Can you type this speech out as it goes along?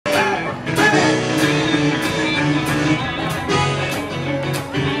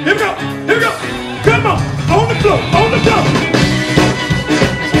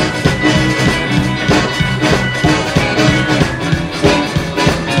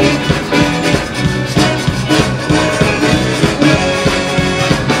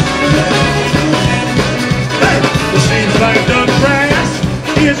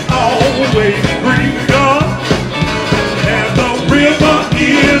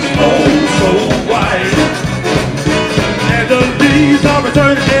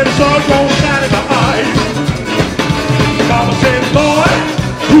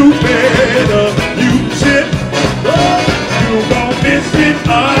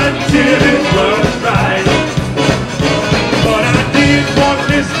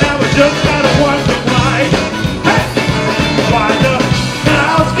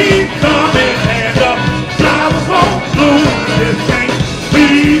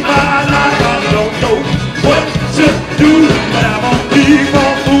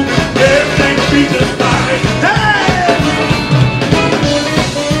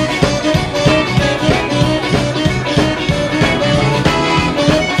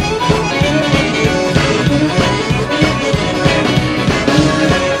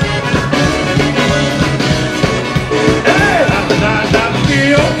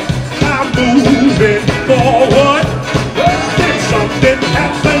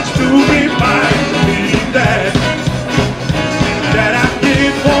happens to remind me that I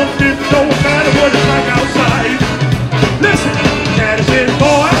did want this no matter what it's like outside. Listen, Daddy said,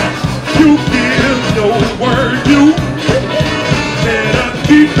 boy, you give no word, you better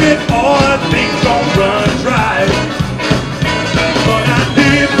keep it or things gon' run dry. But I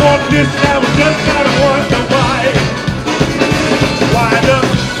did want this, I was just gotta wonder why the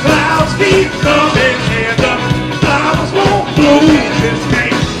clouds keep coming and the flowers won't bloom. This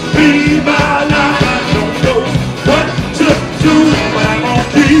can't be my life, I don't know what to do, but I'm gonna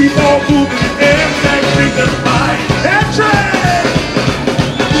keep on moving and everything brings us by. That's right!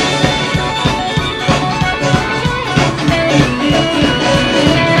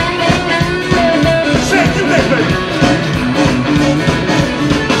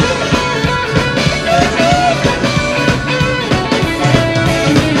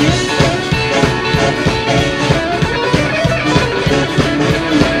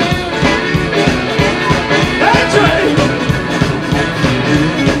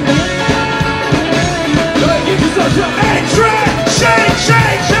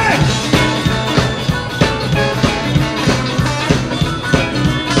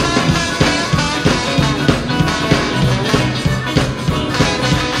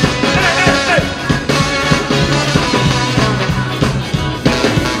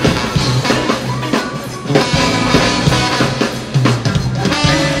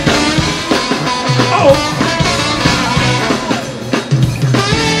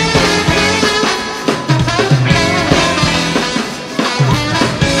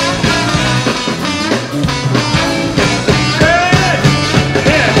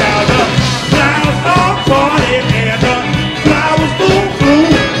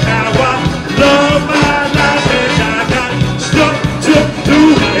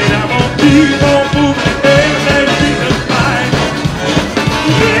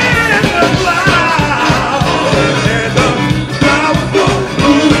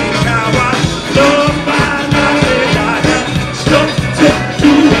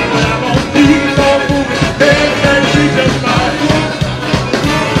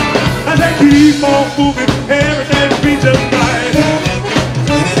 Keep on moving, everything will be just fine.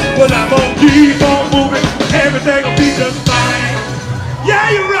 Well, I'm gonna keep on moving, everything will be just fine. Yeah,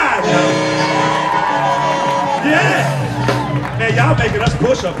 you're right. Yeah. Man, y'all making us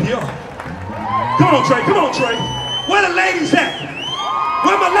push up here. Come on, Trey, come on, Trey. Where the ladies at?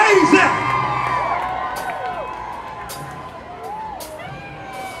 Where my ladies at?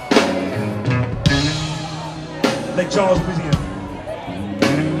 Lake Charles, Louisiana.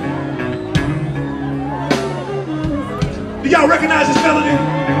 Do y'all recognize this melody?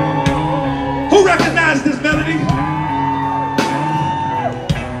 Who recognizes this melody?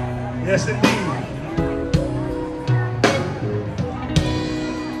 Yes, indeed.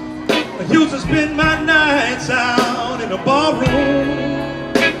 I used to spend my nights out in a barroom.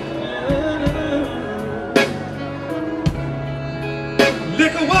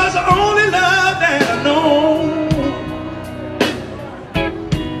 Liquor was the only love that I known.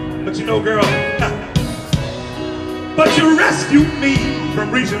 But you know, girl, but you rescued me from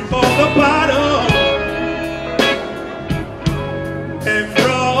reaching for the bottom and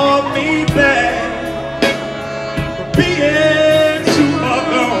brought me back from being too far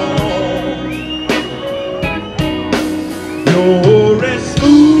gone. You're as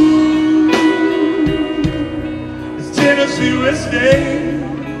smooth as Tennessee Whiskey.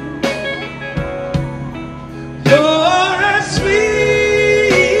 You're as sweet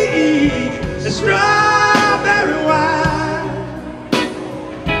as strawberry wine.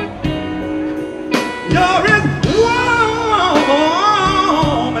 You're as warm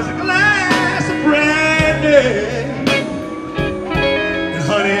as a glass of brandy. And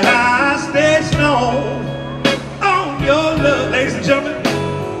honey, I stay strong on your love. Ladies and gentlemen,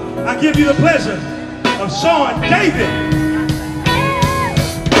 I give you the pleasure of Sean David.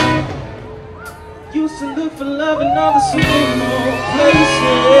 Used to look for love in all the same old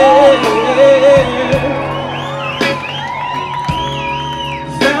places.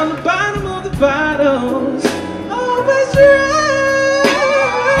 Found the bottom of the bottles, always right.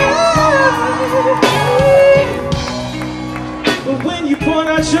 But when you poured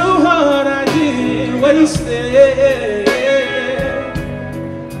out your heart, I didn't waste it.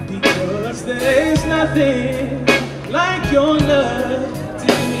 Because there's nothing like your love to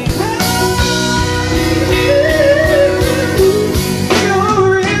me.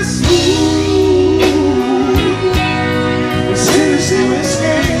 You're as smooth as Tennessee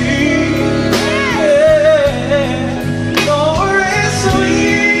Whiskey. You're as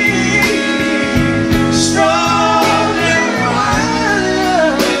sweet as strawberry wine.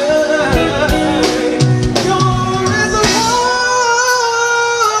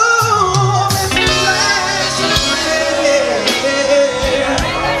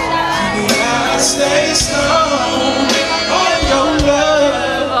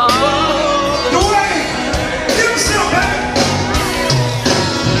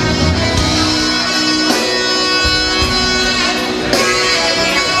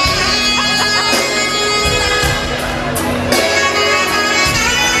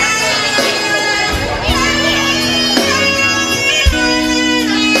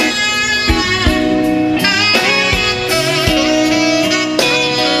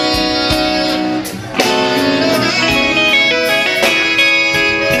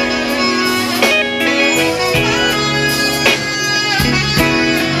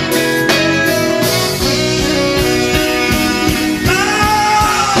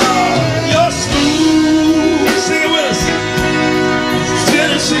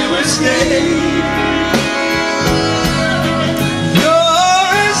 whiskey.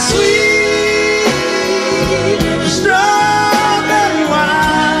 You're as sweet as strawberry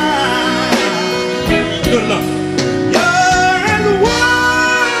wine. Good enough. You're as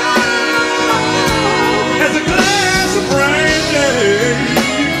warm as a glass of brandy.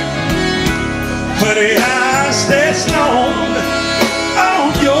 Honey, I stay strong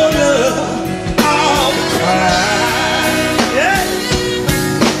on your love all the time. Yeah.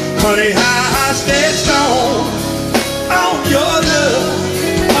 Honey, I stay strong on your love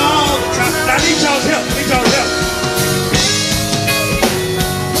all the time. I need y'all's help. I need y'all's help.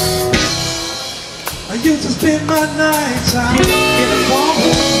 I used to spend my nights out in the park.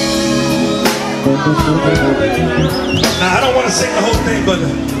 Now, I don't want to sing the whole thing, but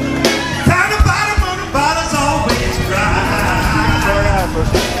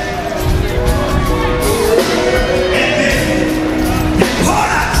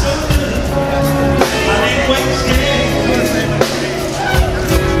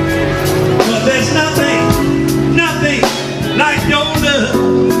there's nothing like your love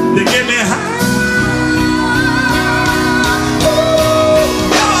to get me high.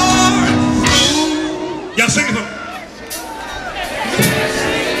 Y'all sing it for me.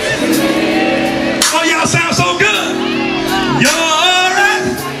 Oh, y'all sound so good. You're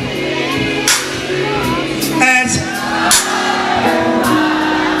as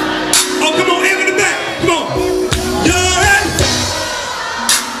oh, come on, in the back. Come on. You're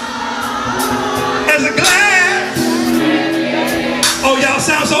as a glass. Oh, y'all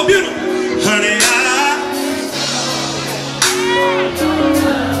sound so beautiful. Honey,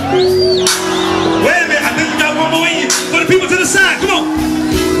 wait a minute, I think we got one more in you. For the people to the side, come on.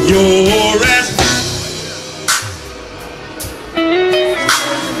 You're